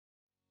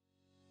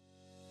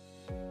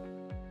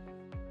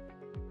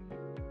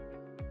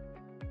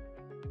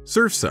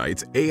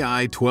Surfsight's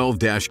AI-12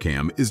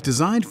 dashcam is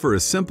designed for a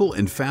simple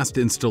and fast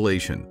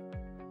installation.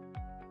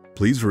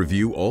 Please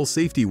review all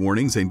safety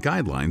warnings and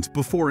guidelines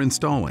before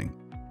installing.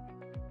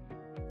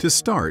 To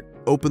start,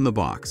 open the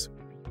box.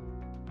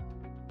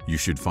 You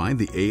should find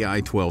the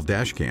AI-12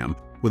 dashcam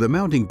with a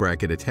mounting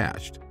bracket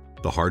attached,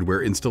 the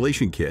hardware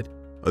installation kit,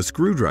 a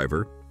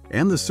screwdriver,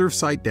 and the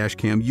Surfsight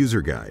dashcam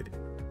user guide.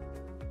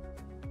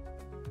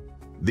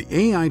 The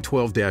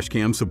AI-12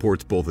 dashcam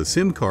supports both a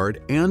SIM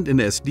card and an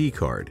SD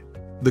card.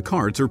 The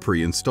cards are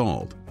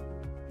pre-installed.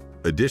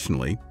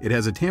 Additionally, it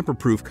has a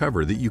tamper-proof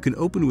cover that you can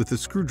open with the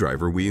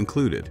screwdriver we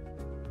included.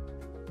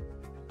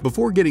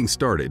 Before getting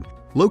started,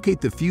 locate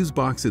the fuse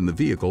box in the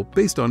vehicle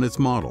based on its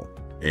model,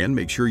 and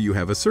make sure you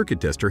have a circuit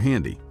tester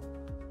handy.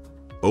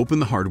 Open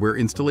the hardware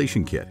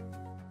installation kit.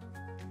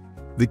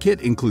 The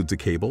kit includes a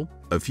cable,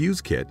 a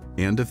fuse kit,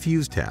 and a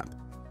fuse tap.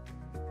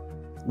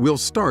 We'll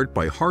start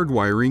by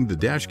hardwiring the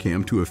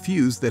dashcam to a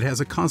fuse that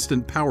has a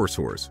constant power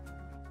source.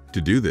 To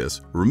do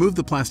this, remove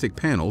the plastic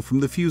panel from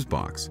the fuse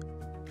box.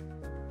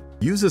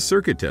 Use a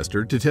circuit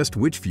tester to test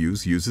which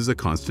fuse uses a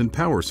constant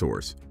power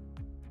source.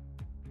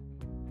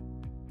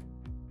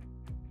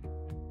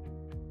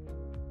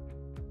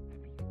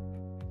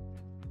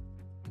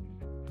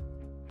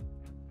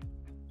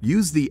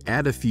 Use the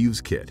Add a Fuse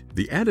kit.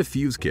 The Add a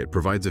Fuse kit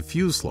provides a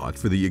fuse slot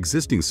for the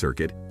existing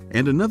circuit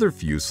and another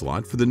fuse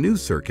slot for the new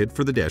circuit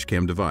for the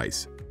dashcam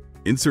device.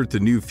 Insert the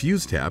new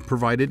fuse tab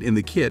provided in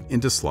the kit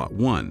into slot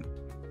 1.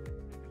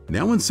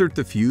 Now insert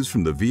the fuse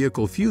from the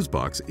vehicle fuse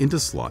box into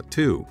slot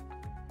 2.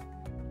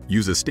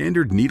 Use a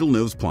standard needle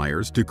nose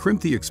pliers to crimp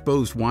the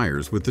exposed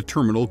wires with the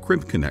terminal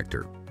crimp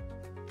connector.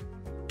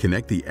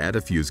 Connect the Add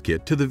a Fuse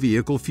kit to the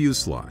vehicle fuse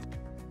slot.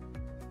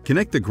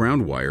 Connect the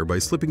ground wire by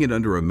slipping it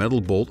under a metal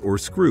bolt or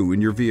screw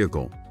in your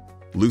vehicle.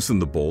 Loosen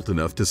the bolt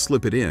enough to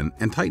slip it in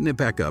and tighten it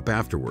back up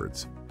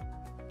afterwards.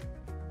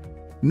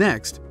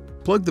 Next,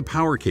 plug the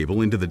power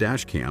cable into the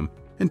dashcam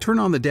and turn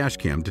on the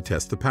dashcam to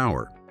test the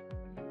power.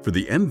 For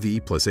the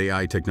MV plus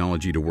AI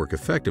technology to work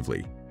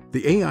effectively,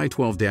 the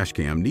AI-12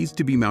 dashcam needs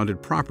to be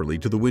mounted properly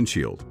to the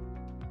windshield.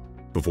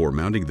 Before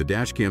mounting the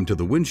dashcam to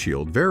the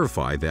windshield,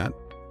 verify that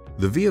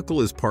the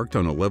vehicle is parked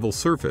on a level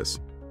surface.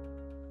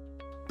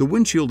 The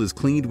windshield is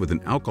cleaned with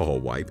an alcohol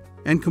wipe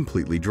and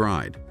completely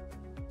dried.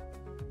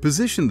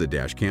 Position the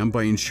dashcam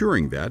by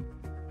ensuring that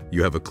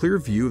you have a clear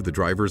view of the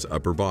driver's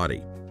upper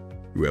body.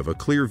 You have a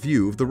clear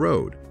view of the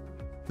road.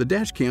 The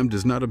dashcam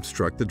does not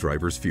obstruct the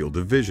driver's field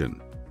of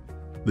vision.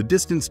 The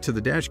distance to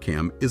the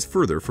dashcam is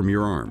further from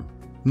your arm.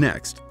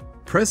 Next,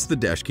 press the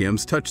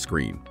dashcam's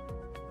touchscreen.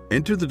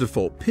 Enter the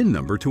default PIN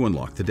number to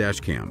unlock the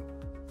dashcam.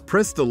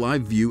 Press the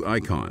Live View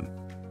icon.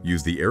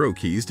 Use the arrow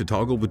keys to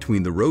toggle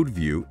between the road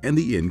view and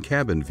the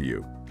in-cabin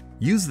view.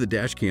 Use the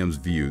dashcam's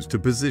views to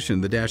position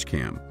the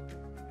dashcam.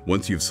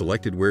 Once you've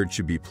selected where it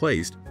should be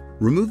placed,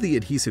 remove the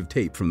adhesive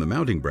tape from the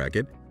mounting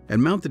bracket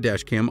and mount the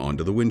dashcam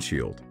onto the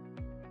windshield.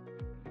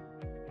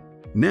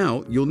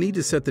 Now, you'll need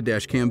to set the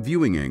dashcam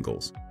viewing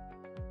angles.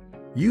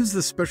 Use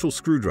the special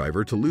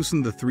screwdriver to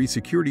loosen the 3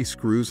 security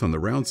screws on the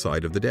round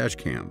side of the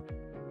dashcam.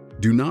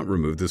 Do not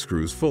remove the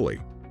screws fully.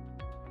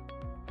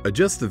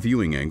 Adjust the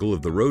viewing angle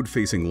of the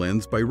road-facing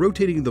lens by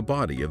rotating the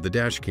body of the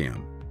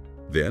dashcam.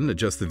 Then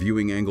adjust the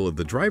viewing angle of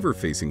the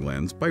driver-facing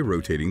lens by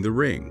rotating the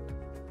ring.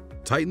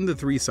 Tighten the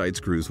 3 side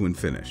screws when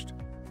finished.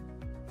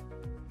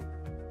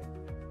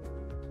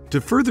 To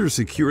further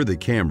secure the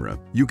camera,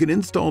 you can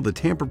install the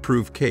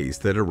tamper-proof case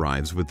that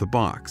arrives with the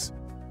box.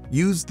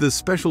 Use the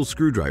special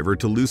screwdriver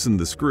to loosen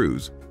the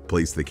screws,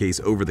 place the case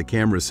over the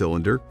camera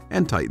cylinder,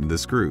 and tighten the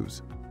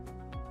screws.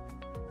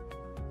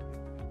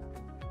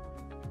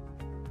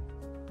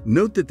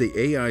 Note that the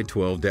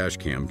AI-12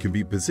 dashcam can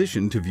be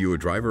positioned to view a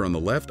driver on the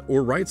left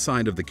or right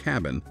side of the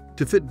cabin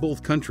to fit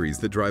both countries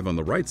that drive on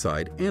the right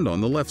side and on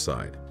the left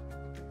side.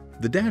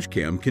 The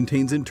dashcam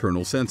contains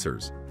internal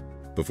sensors.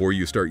 Before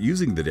you start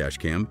using the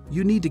dashcam,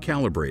 you need to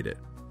calibrate it.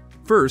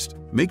 First,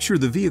 make sure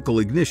the vehicle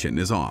ignition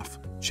is off.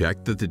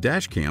 Check that the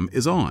dashcam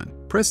is on.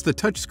 Press the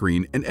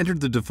touchscreen and enter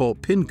the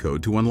default PIN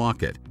code to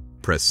unlock it.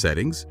 Press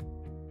Settings.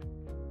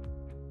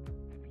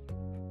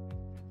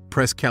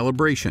 Press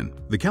Calibration.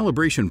 The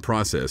calibration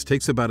process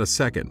takes about a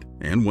second,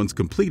 and once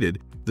completed,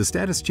 the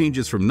status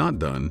changes from Not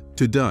Done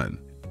to Done.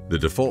 The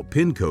default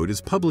PIN code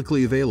is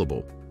publicly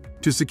available.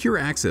 To secure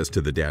access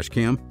to the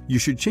dashcam, you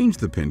should change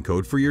the PIN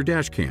code for your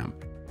dashcam.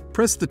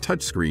 Press the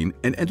touchscreen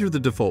and enter the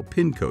default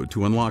PIN code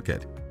to unlock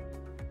it.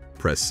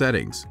 Press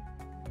Settings.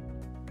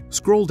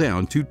 Scroll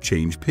down to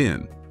Change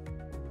PIN.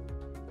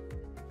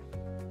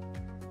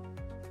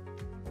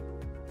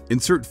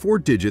 Insert 4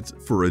 digits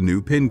for a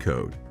new PIN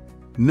code.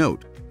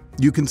 Note,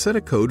 you can set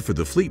a code for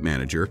the fleet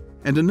manager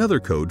and another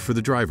code for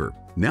the driver.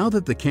 Now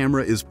that the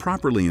camera is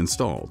properly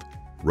installed,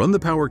 run the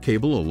power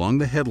cable along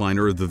the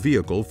headliner of the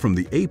vehicle from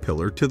the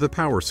A-pillar to the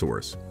power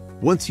source.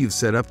 Once you've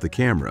set up the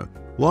camera,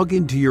 log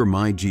into your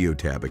My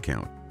Geotab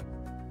account.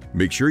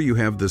 Make sure you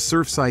have the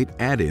Surfsight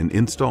add-in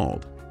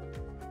installed.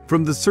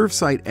 From the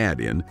Surfsight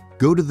add-in,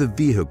 go to the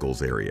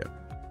Vehicles area.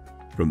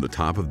 From the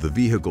top of the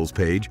Vehicles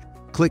page,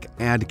 click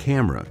Add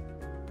Camera.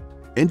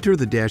 Enter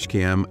the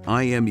dashcam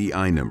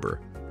IMEI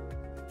number.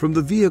 From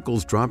the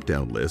Vehicles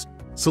drop-down list,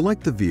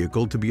 select the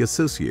vehicle to be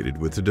associated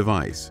with the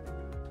device.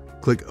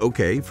 Click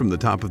OK from the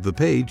top of the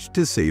page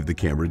to save the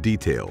camera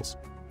details.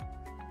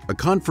 A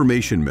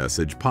confirmation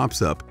message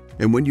pops up,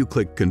 and when you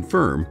click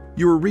Confirm,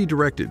 you are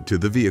redirected to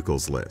the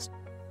Vehicles list.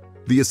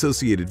 The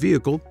associated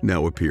vehicle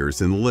now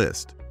appears in the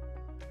list.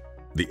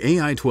 The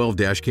AI-12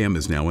 dashcam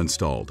is now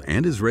installed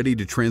and is ready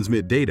to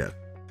transmit data,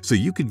 so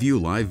you can view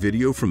live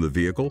video from the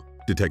vehicle,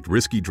 detect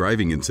risky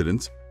driving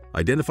incidents,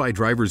 identify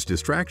drivers'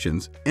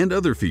 distractions, and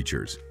other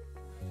features.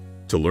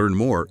 To learn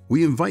more,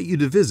 we invite you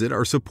to visit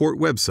our support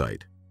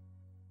website.